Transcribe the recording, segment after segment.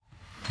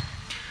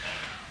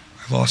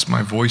Lost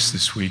my voice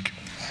this week,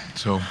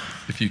 so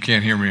if you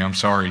can't hear me, I'm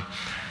sorry.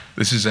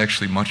 This is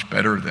actually much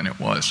better than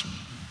it was.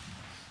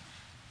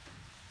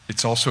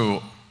 It's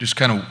also just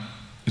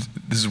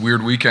this is a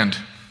weird weekend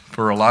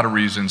for a lot of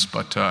reasons,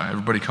 but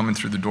everybody coming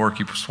through the door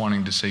keeps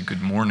wanting to say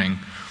good morning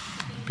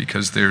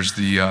because there's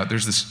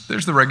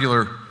the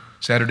regular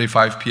Saturday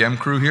 5 p.m.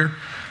 crew here,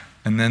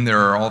 and then there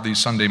are all these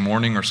Sunday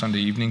morning or Sunday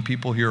evening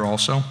people here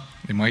also.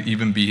 They might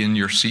even be in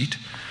your seat,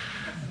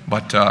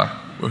 but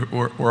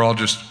we're all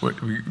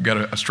we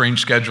got a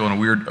strange schedule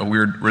and a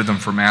weird rhythm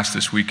for Mass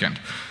this weekend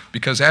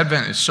because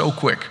Advent is so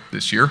quick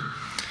this year.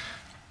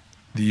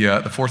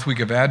 The fourth week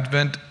of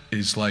Advent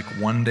is like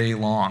one day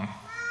long.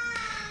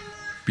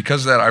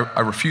 Because of that,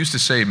 I refuse to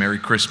say Merry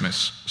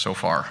Christmas so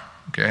far.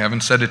 Okay, I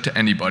haven't said it to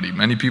anybody.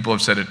 Many people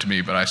have said it to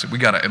me, but I said we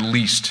got to at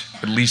least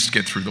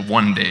get through the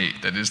one day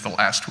that is the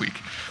last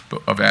week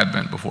of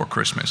Advent before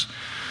Christmas.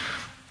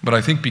 But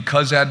I think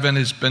because Advent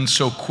has been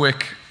so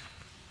quick,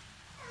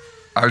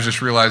 I was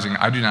just realizing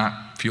I do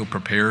not feel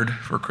prepared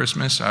for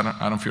Christmas. I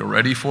don't feel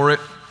ready for it.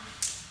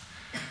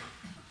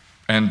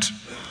 And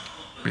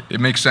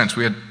it makes sense.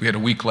 We had a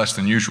week less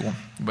than usual.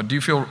 But do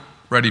you feel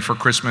ready for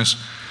Christmas?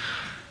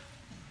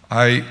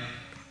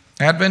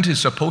 Advent is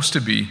supposed to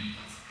be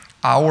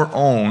our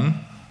own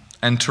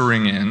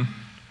entering in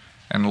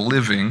and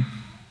living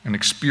and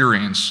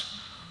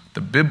experience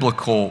the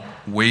biblical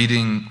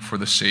waiting for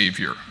the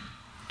Savior.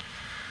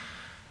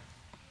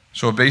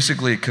 So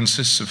basically it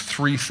consists of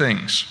three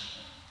things.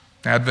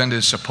 Advent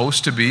is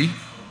supposed to be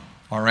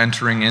our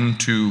entering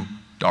into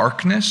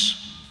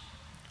darkness,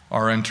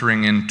 our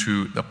entering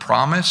into the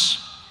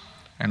promise,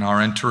 and our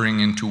entering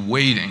into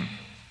waiting.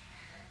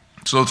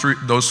 So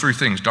those three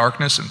things,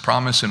 darkness and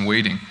promise and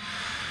waiting.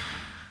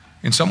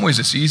 In some ways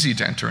it's easy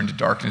to enter into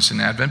darkness in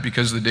Advent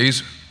because the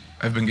days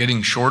have been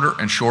getting shorter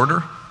and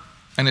shorter,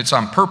 and it's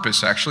on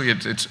purpose actually.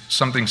 It's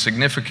something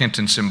significant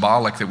and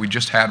symbolic that we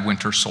just had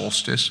winter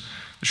solstice,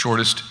 the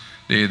shortest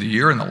day of the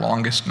year and the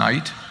longest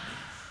night,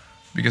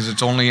 because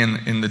it's only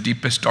in the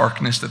deepest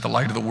darkness that the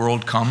light of the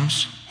world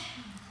comes.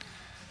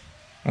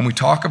 When we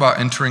talk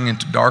about entering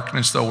into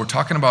darkness, though, we're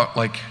talking about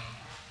like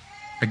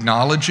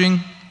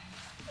acknowledging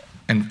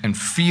and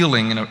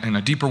feeling in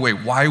a deeper way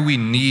why we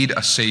need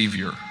a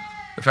Savior,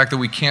 the fact that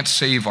we can't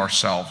save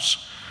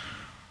ourselves.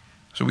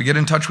 So we get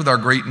in touch with our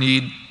great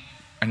need,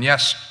 and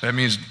yes, that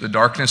means the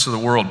darkness of the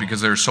world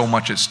because there's so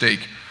much at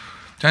stake.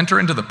 To enter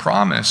into the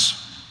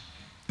promise,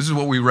 this is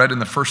what we read in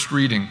the first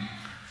reading,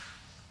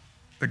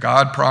 that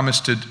God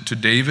promised to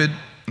David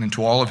and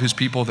to all of his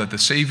people that the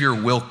Savior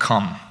will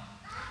come,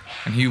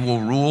 and he will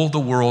rule the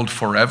world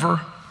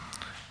forever,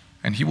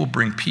 and he will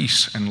bring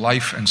peace and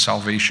life and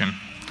salvation.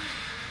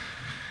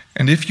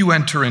 And if you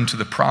enter into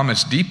the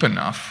promise deep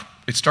enough,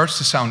 it starts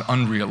to sound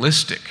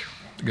unrealistic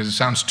because it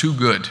sounds too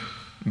good,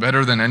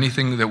 better than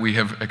anything that we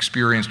have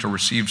experienced or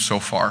received so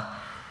far.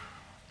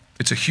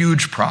 It's a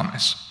huge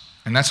promise,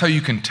 and that's how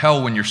you can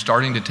tell when you're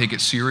starting to take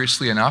it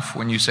seriously enough,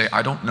 when you say,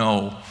 I don't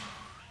know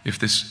if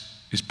this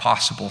is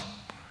possible,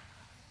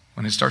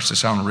 when it starts to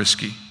sound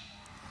risky.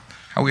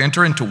 How we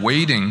enter into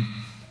waiting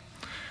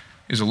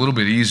is a little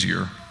bit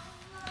easier.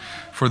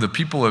 For the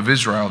people of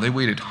Israel, they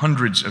waited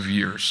hundreds of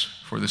years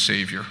for the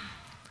Savior.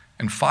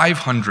 And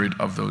 500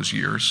 of those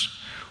years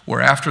were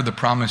after the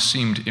promise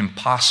seemed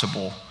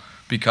impossible,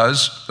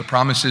 because the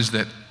promise is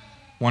that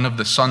one of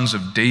the sons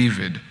of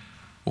David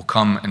will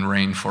come and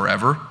reign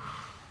forever.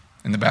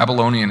 In the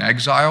Babylonian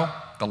exile,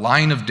 the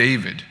line of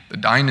David, the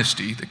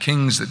dynasty, the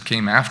kings that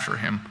came after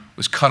him,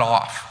 was cut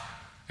off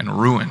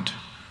and ruined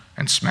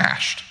and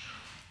smashed.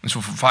 And so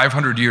for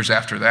 500 years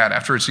after that,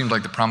 after it seemed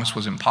like the promise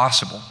was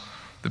impossible,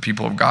 the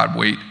people of God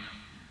wait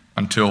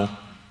until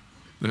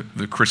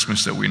the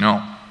Christmas that we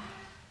know.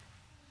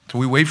 So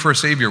we wait for a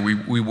Savior.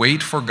 We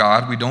wait for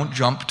God. We don't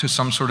jump to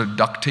some sort of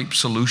duct tape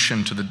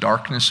solution to the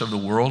darkness of the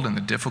world and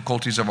the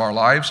difficulties of our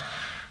lives.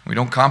 We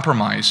don't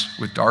compromise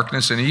with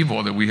darkness and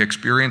evil that we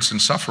experience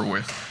and suffer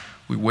with.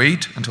 We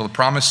wait until the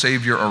promised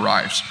Savior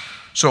arrives.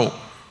 So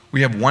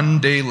we have one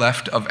day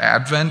left of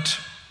Advent.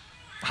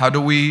 How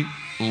do we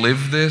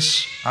live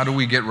this? How do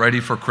we get ready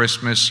for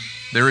Christmas?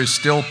 There is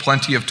still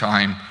plenty of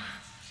time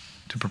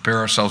to prepare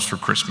ourselves for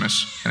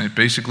Christmas. And it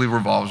basically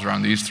revolves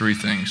around these three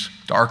things: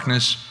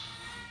 darkness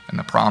and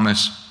the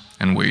promise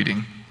and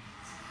waiting.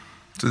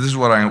 So this is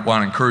what I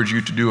want to encourage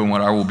you to do and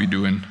what I will be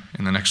doing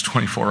in the next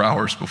 24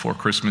 hours before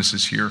Christmas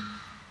is here.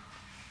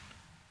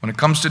 When it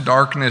comes to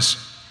darkness,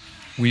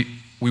 we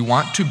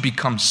want to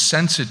become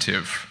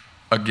sensitive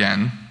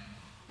again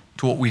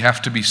to what we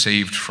have to be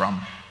saved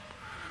from.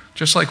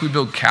 Just like we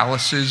build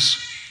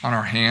calluses on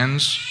our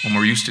hands when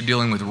we're used to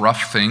dealing with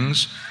rough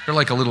things, they're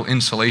like a little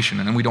insulation,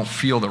 and then we don't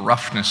feel the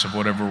roughness of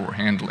whatever we're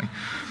handling.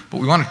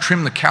 But we want to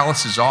trim the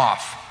calluses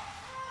off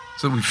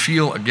so that we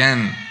feel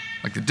again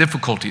like the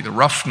difficulty, the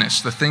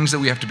roughness, the things that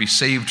we have to be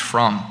saved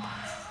from.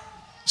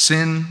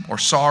 Sin or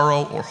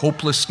sorrow or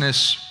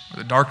hopelessness or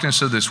the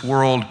darkness of this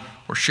world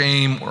or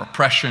shame or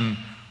oppression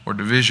or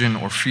division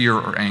or fear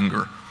or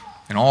anger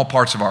in all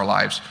parts of our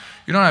lives.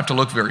 You don't have to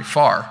look very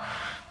far.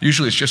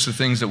 Usually it's just the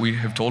things that we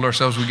have told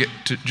ourselves we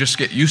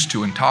get used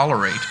to and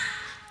tolerate.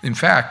 In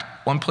fact,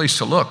 one place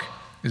to look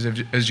is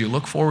as you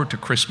look forward to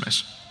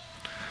Christmas.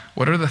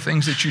 What are the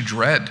things that you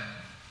dread?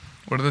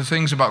 What are the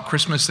things about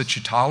Christmas that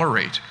you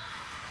tolerate?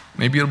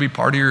 Maybe it'll be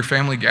part of your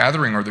family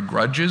gathering, or the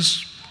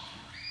grudges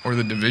or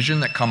the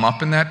division that come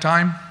up in that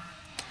time.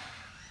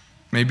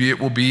 Maybe it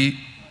will be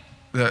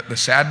the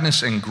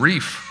sadness and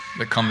grief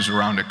that comes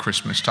around at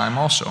Christmas time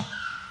also.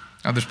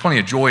 Now, there's plenty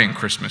of joy in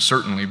Christmas,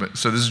 certainly, but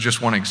so this is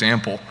just one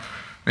example.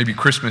 Maybe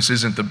Christmas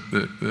isn't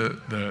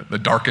the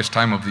darkest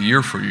time of the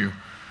year for you,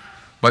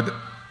 but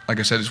like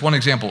I said, it's one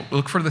example.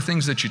 Look for the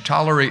things that you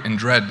tolerate and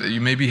dread, that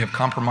you maybe have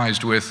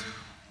compromised with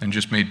and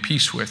just made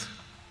peace with.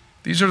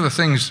 These are the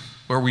things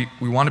where we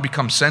want to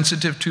become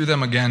sensitive to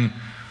them again,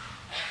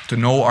 to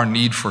know our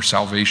need for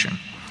salvation.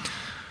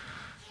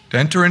 To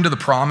enter into the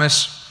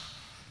promise,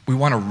 we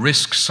want to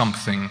risk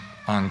something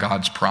on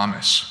God's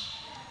promise.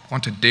 We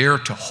want to dare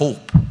to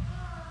hope,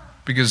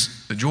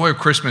 because the joy of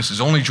Christmas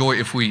is only joy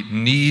if we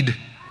need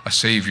a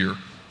Savior.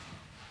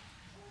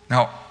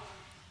 Now,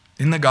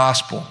 in the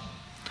gospel,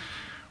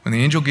 when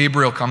the angel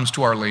Gabriel comes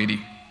to Our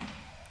Lady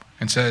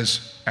and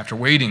says, after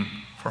waiting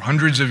for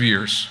hundreds of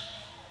years,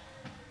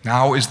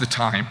 now is the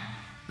time.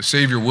 The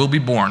Savior will be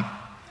born,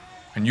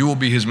 and you will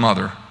be his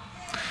mother.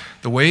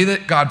 The way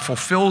that God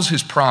fulfills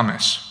his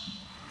promise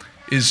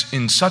is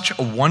in such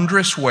a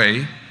wondrous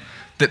way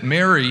that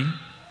Mary,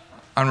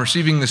 on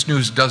receiving this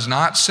news, does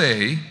not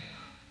say,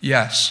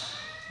 yes,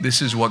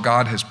 this is what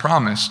God has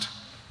promised,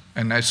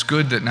 and it's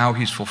good that now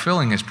he's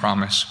fulfilling his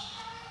promise.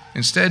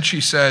 Instead, she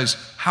says,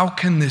 how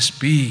can this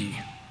be?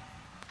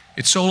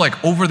 It's so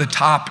over the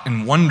top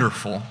and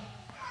wonderful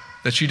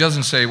that she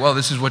doesn't say, well,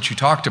 this is what you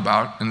talked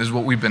about, and this is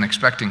what we've been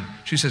expecting.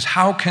 She says,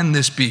 how can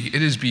this be?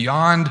 It is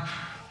beyond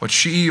what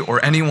she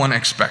or anyone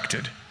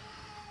expected.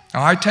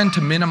 Now, I tend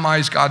to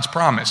minimize God's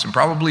promise, and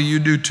probably you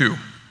do too.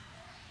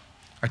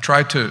 I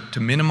try to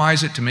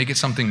minimize it, to make it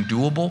something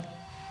doable,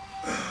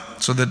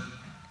 so that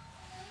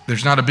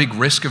there's not a big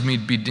risk of me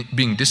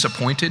being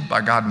disappointed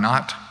by God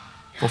not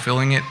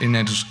fulfilling it in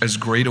as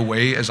great a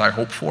way as I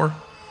hope for.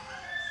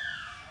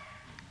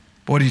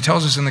 But what he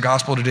tells us in the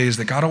gospel today is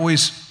that God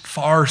always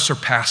far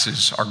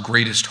surpasses our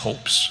greatest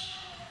hopes.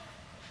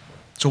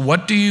 So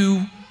what do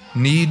you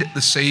need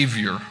the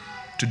Savior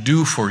to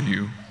do for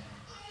you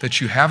that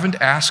you haven't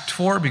asked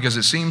for because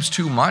it seems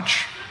too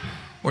much,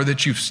 or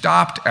that you've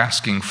stopped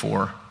asking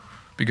for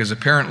because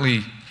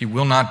apparently he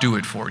will not do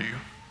it for you?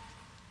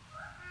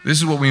 This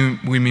is what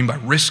we mean by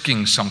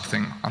risking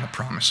something on the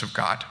promise of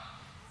God.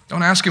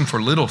 Don't ask him for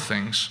little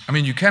things. I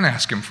mean, you can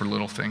ask him for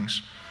little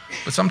things,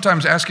 but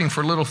sometimes asking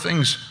for little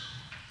things,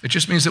 it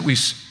just means that we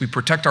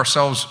protect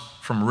ourselves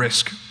from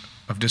risk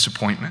of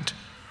disappointment.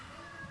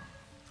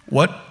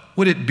 What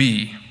would it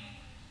be?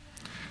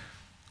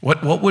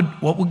 What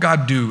would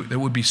God do that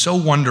would be so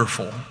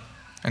wonderful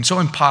and so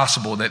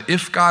impossible that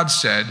if God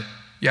said,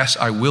 yes,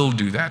 I will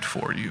do that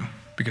for you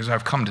because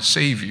I've come to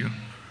save you,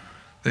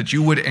 that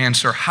you would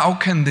answer, how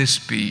can this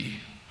be?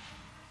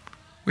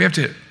 We have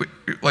to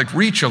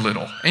reach a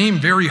little, aim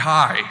very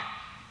high.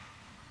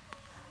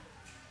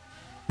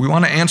 We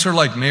want to answer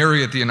like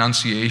Mary at the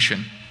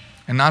Annunciation,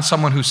 and not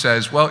someone who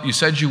says, well, you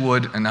said you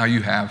would, and now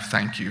you have,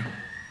 thank you.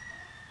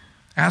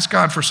 Ask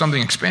God for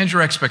something, expand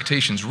your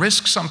expectations,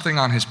 risk something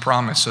on his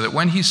promise so that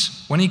when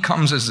he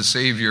comes as the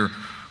Savior,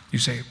 you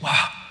say,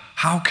 wow,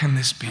 how can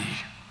this be?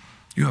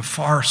 You have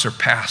far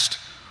surpassed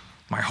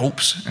my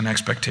hopes and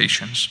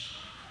expectations.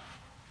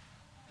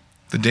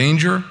 The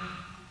danger,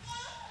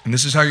 and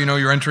this is how you know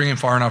you're entering in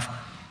far enough,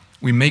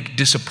 we make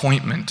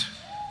disappointment,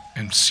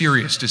 and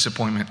serious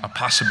disappointment, a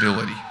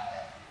possibility.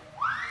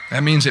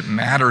 That means it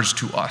matters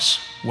to us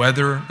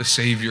whether the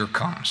Savior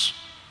comes.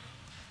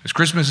 As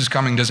Christmas is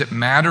coming, does it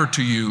matter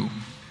to you?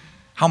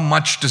 How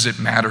much does it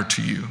matter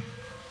to you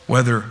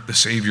whether the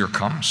Savior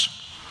comes?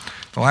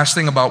 The last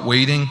thing about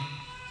waiting,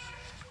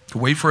 to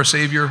wait for a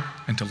Savior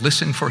and to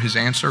listen for his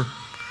answer,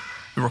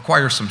 it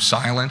requires some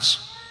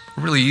silence.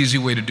 A really easy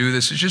way to do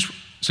this is just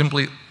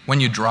simply when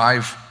you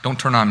drive, don't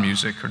turn on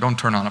music or don't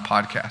turn on a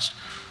podcast.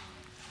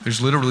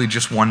 There's literally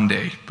just one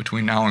day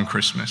between now and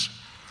Christmas.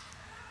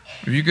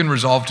 If you can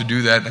resolve to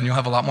do that, then you'll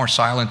have a lot more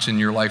silence in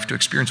your life to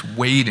experience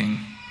waiting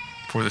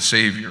for the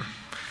Savior.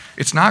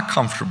 It's not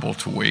comfortable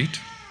to wait.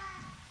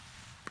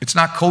 It's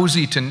not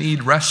cozy to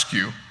need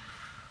rescue.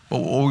 But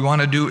what we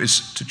want to do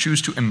is to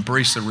choose to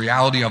embrace the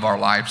reality of our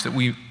lives, that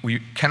we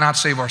cannot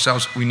save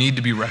ourselves, we need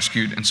to be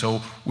rescued, and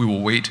so we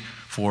will wait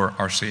for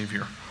our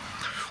Savior.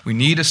 We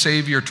need a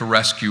Savior to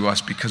rescue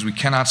us because we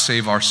cannot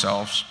save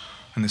ourselves,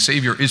 and the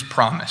Savior is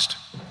promised.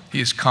 He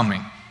is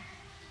coming.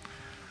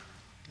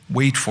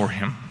 Wait for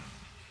him.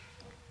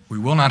 We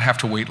will not have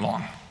to wait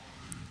long.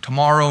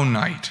 Tomorrow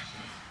night,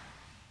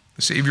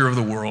 the Savior of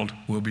the world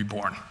will be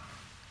born.